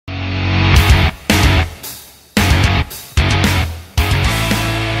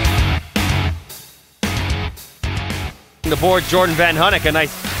The board, Jordan Van Hunnick, a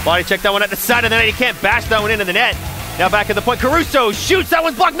nice body check. That one at the side of the net. He can't bash that one into the net. Now back at the point. Caruso shoots. That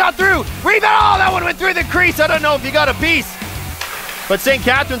one's blocked, not through. Rebound. Oh, that one went through the crease. I don't know if you got a piece. But St.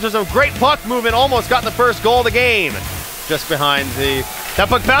 Catharines was a great puck movement. Almost got the first goal of the game. Just behind the... That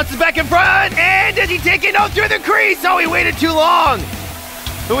puck bounces back in front. And does he take it? No, through the crease. Oh, he waited too long.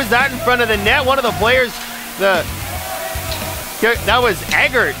 Who was that in front of the net? One of the players... That was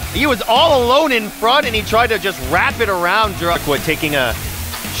Eggert. He was all alone in front, and he tried to just wrap it around Druckwood, taking a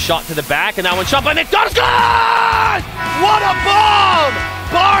shot to the back, and that one shot by McDonald. Scores! What a bomb!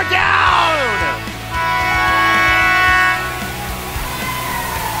 Bar down!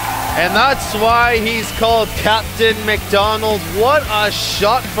 And that's why he's called Captain McDonald. What a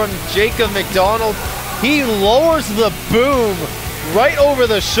shot from Jacob McDonald. He lowers the boom right over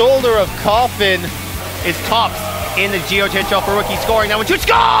the shoulder of Coffin. Is tops in the GOHL for rookie scoring. That one shoots,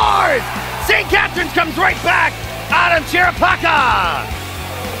 scores! St. Catharines comes right back. Adam Cherapaka.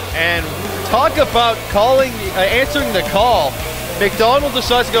 And talk about answering the call. McDonald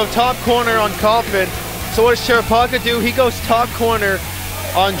decides to go top corner on Coffin. So what does Cherapaka do? He goes top corner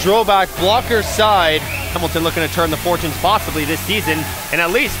on Droback, blocker side. Hamilton looking to turn the fortunes possibly this season, and at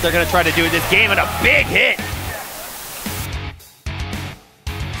least they're going to try to do this game, and a big hit.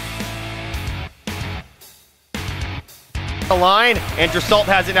 The line, Andrew Salt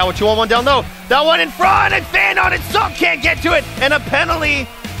has it now with 2-on-1 down low. That one in front, and fan on it. Salt can't get to it, and a penalty.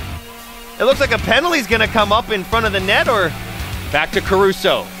 It looks like a penalty's going to come up in front of the net, or back to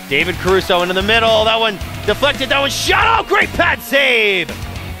Caruso. David Caruso into the middle. That one deflected. That one shot. Oh, great pad save.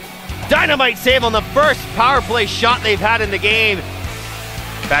 Dynamite save on the first power play shot they've had in the game.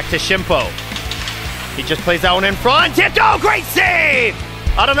 Back to Shimpo. He just plays that one in front. Tipped. Oh, great save.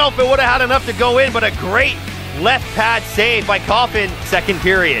 I don't know if it would have had enough to go in, but a great left pad save by Coffin. Second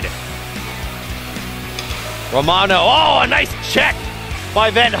period. Romano. Oh, a nice check by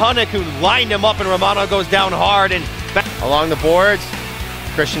Van Hunnick, who lined him up, and Romano goes down hard and back. Along the boards,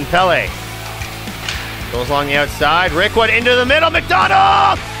 Christian Pele goes along the outside. Rickwood into the middle.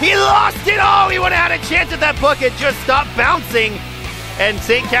 McDonald! He lost it! Oh, he would have had a chance at that puck. It just stopped bouncing. And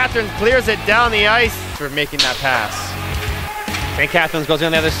St. Catharines clears it down the ice for making that pass. St. Catharines goes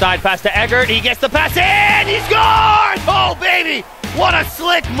on the other side. Pass to Eggert. He gets the pass in! He scores! Oh, baby! What a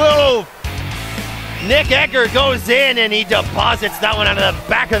slick move! Nick Eggert goes in and he deposits that one out of the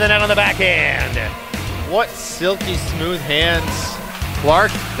back of the net on the backhand. What silky smooth hands.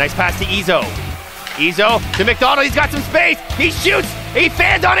 Clark, nice pass to Izzo. Izzo to McDonald, he's got some space. He shoots, he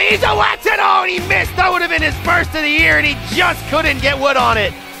fans on it. Izzo whacks it. Oh, and he missed. That would have been his first of the year, and he just couldn't get wood on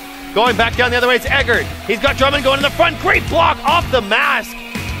it. Going back down the other way, it's Eggert. He's got Drummond going to the front. Great block off the mask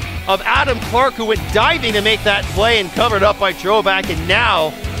of Adam Clark, who went diving to make that play and covered up by Troback. And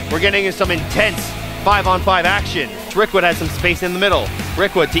now we're getting into some intense 5-on-5 action. Rickwood has some space in the middle.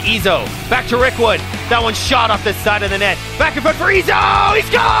 Rickwood to Izzo. Back to Rickwood. That one shot off the side of the net. Back and front for Izzo. He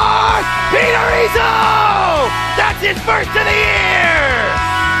scores! Peter Izzo! That's his first of the year!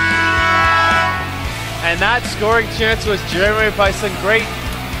 And that scoring chance was generated by some great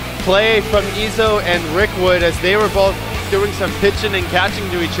play from Izzo and Rickwood, as they were both doing some pitching and catching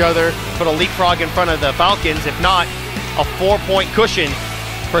to each other. Put a leapfrog in front of the Falcons, if not a 4-point cushion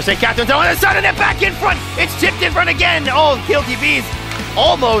for St. Catharines. On the side of it, back in front. It's tipped in front again. Oh, Kilty B's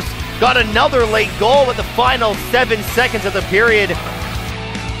almost got another late goal with the final 7 seconds of the period.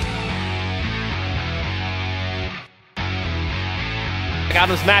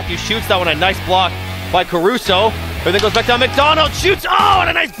 Adams Matthews shoots that one. A nice block by Caruso. But then goes back down. McDonald shoots. Oh, and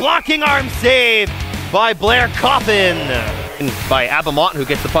a nice blocking arm save by Blair Coffin. And by Abamont, who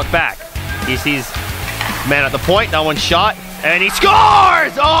gets the puck back. He sees man at the point. That one shot. And he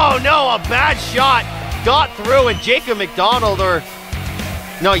scores! Oh no, a bad shot. Got through, and Jacob McDonald, or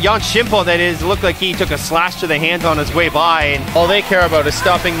no, Jan Shimpo that is, looked like he took a slash to the hands on his way by. And all they care about is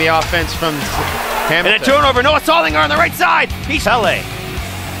stopping the offense from Hamilton. And a turnover. Noah Solinger on the right side. He's Pele.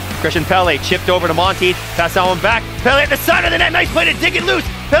 Christian Pele chipped over to Monteith. Pass that one back. Pele at the side of the net. Nice play to dig it loose.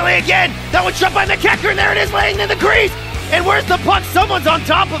 Pele again. That one shot by McKecker, and there it is, laying in the crease. And where's the puck? Someone's on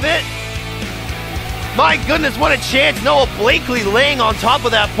top of it. My goodness, what a chance. Noah Blakely laying on top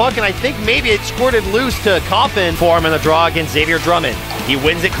of that puck, and I think maybe it squirted loose to Coffin for him in the draw against Xavier Drummond. He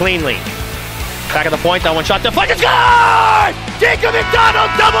wins it cleanly. Back at the point, that one shot deflected. Score! Jacob McDonald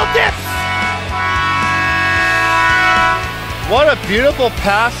double dips! What a beautiful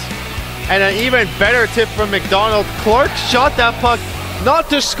pass, and an even better tip from McDonald. Clark shot that puck not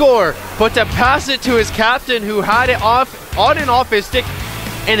to score, but to pass it to his captain, who had it on and off his stick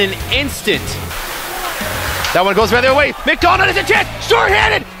in an instant. That one goes the other way. McDonald is a chance.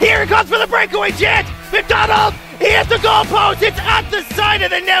 Short-handed. Here it comes for the breakaway chance. McDonald He hit the goalpost. It's at the side of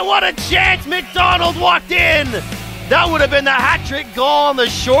the net. What a chance. McDonald walked in. That would have been the hat-trick goal on the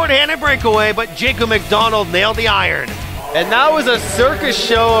shorthanded breakaway, but Jacob McDonald nailed the iron. And that was a circus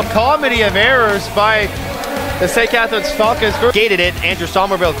show, a comedy of errors by the St. Catharines Falcons. Gated it. Andrew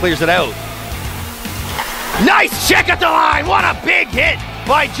Somerville clears it out. Nice check at the line. What a big hit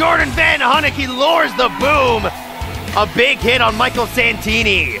by Jordan Van Hunnick. He lures the boom. A big hit on Michael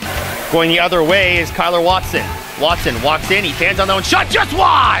Santini. Going the other way is Kyler Watson. Watson walks in. He fans on the own shot just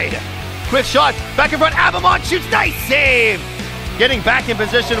wide. Quick shot. Back in front. Abamont shoots. Nice save. Getting back in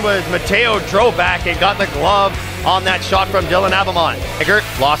position was Mateo Droback and got the glove on that shot from Dylan Abamont. Eggert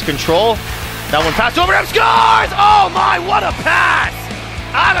lost control. That one passed over him. Scores! Oh my, what a pass!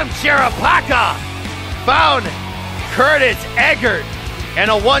 Adam Cherapaka found Curtis Eggert, and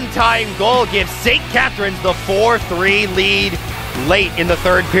a one-time goal gives St. Catharines the 4-3 lead late in the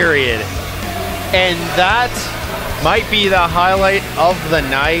third period. And that might be the highlight of the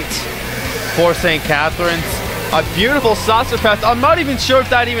night for St. Catharines. A beautiful saucer pass. I'm not even sure if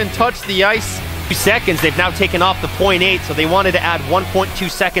that even touched the ice. 2 seconds, they've now taken off the 0.8, so they wanted to add 1.2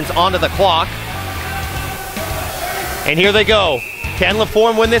 seconds onto the clock. And here they go. Can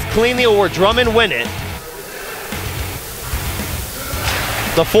LaForme win this cleanly, or Drummond win it?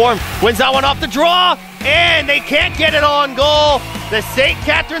 LaForme wins that one off the draw, and they can't get it on goal. The St.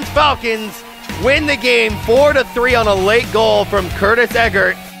 Catharines Falcons win the game 4-3 on a late goal from Curtis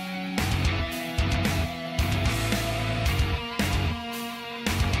Eggert.